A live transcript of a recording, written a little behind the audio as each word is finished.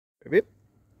Maybe.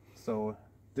 So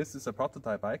this is a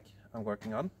prototype bike I'm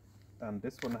working on, and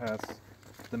this one has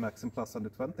the Maxim Plus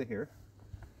 120 here.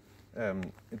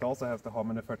 It also has the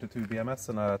Harmony32 BMS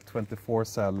and a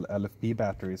 24-cell LFP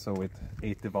battery, so with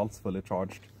 80 volts fully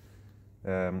charged.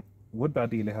 Would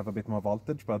ideally have a bit more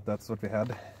voltage, but that's what we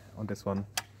had on this one.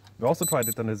 We also tried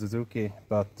it on the Suzuki,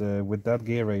 but with that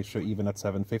gear ratio, even at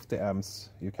 750 amps,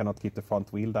 you cannot keep the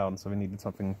front wheel down, so we needed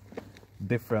something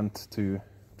different to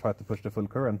try to push the full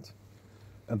current.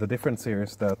 And the difference here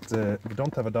is that we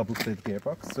don't have a double-speed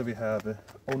gearbox, so we have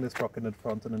only sprocket in the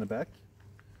front and in the back.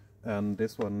 And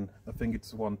this one, I think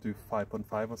it's 1 to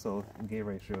 5.5 or so in gear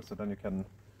ratio, so then you can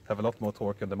have a lot more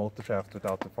torque on the motor shaft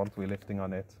without the front wheel lifting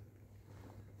on it.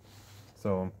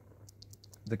 So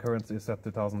the current is set to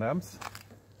 1000 amps.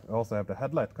 We also have the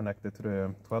headlight connected to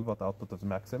the 12 watt output of the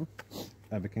Maxim,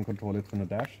 and we can control it from the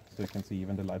dash, so you can see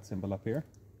even the light symbol up here.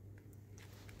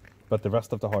 But the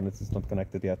rest of the harness is not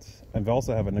connected yet. And we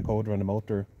also have an encoder on the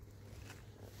motor,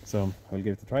 so we'll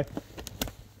give it a try.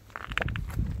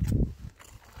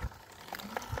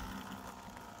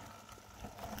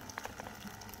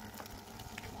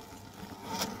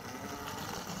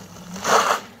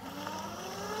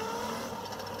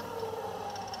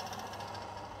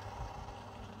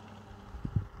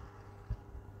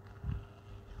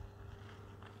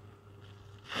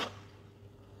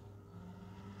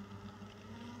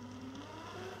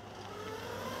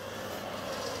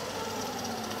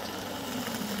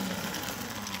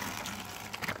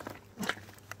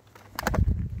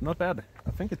 Not bad.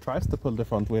 I think it tries to pull the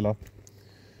front wheel up.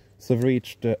 So we've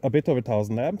reached a bit over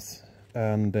 1000 amps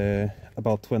and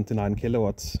about 29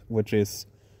 kilowatts, which is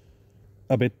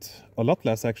a lot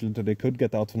less actually than they could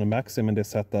get out from the Maxim in this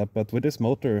setup. But with this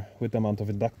motor, with the amount of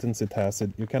inductance it has,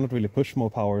 you cannot really push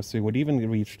more power, so you would even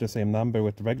reach the same number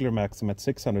with the regular Maxim at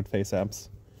 600 phase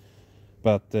amps.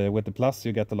 But with the Plus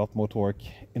you get a lot more torque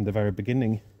in the very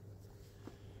beginning.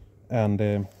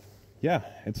 And yeah,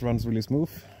 it runs really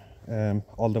smooth.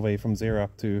 All the way from 0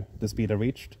 up to the speed I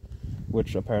reached,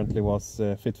 which apparently was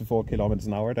 54 kilometers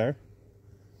an hour there.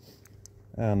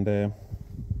 And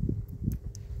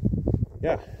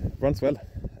yeah, runs well.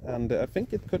 And I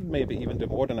think it could maybe even do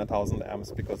more than 1000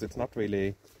 amps, because it's not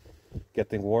really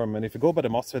getting warm. And if you go by the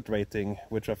MOSFET rating,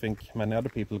 which I think many other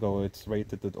people go, it's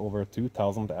rated at over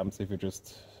 2000 amps if you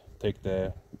just take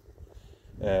the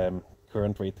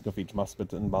current rating of each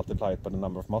MOSFET and multiply it by the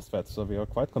number of MOSFETs. So we are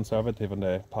quite conservative on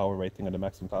the power rating of the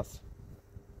Maxim Plus.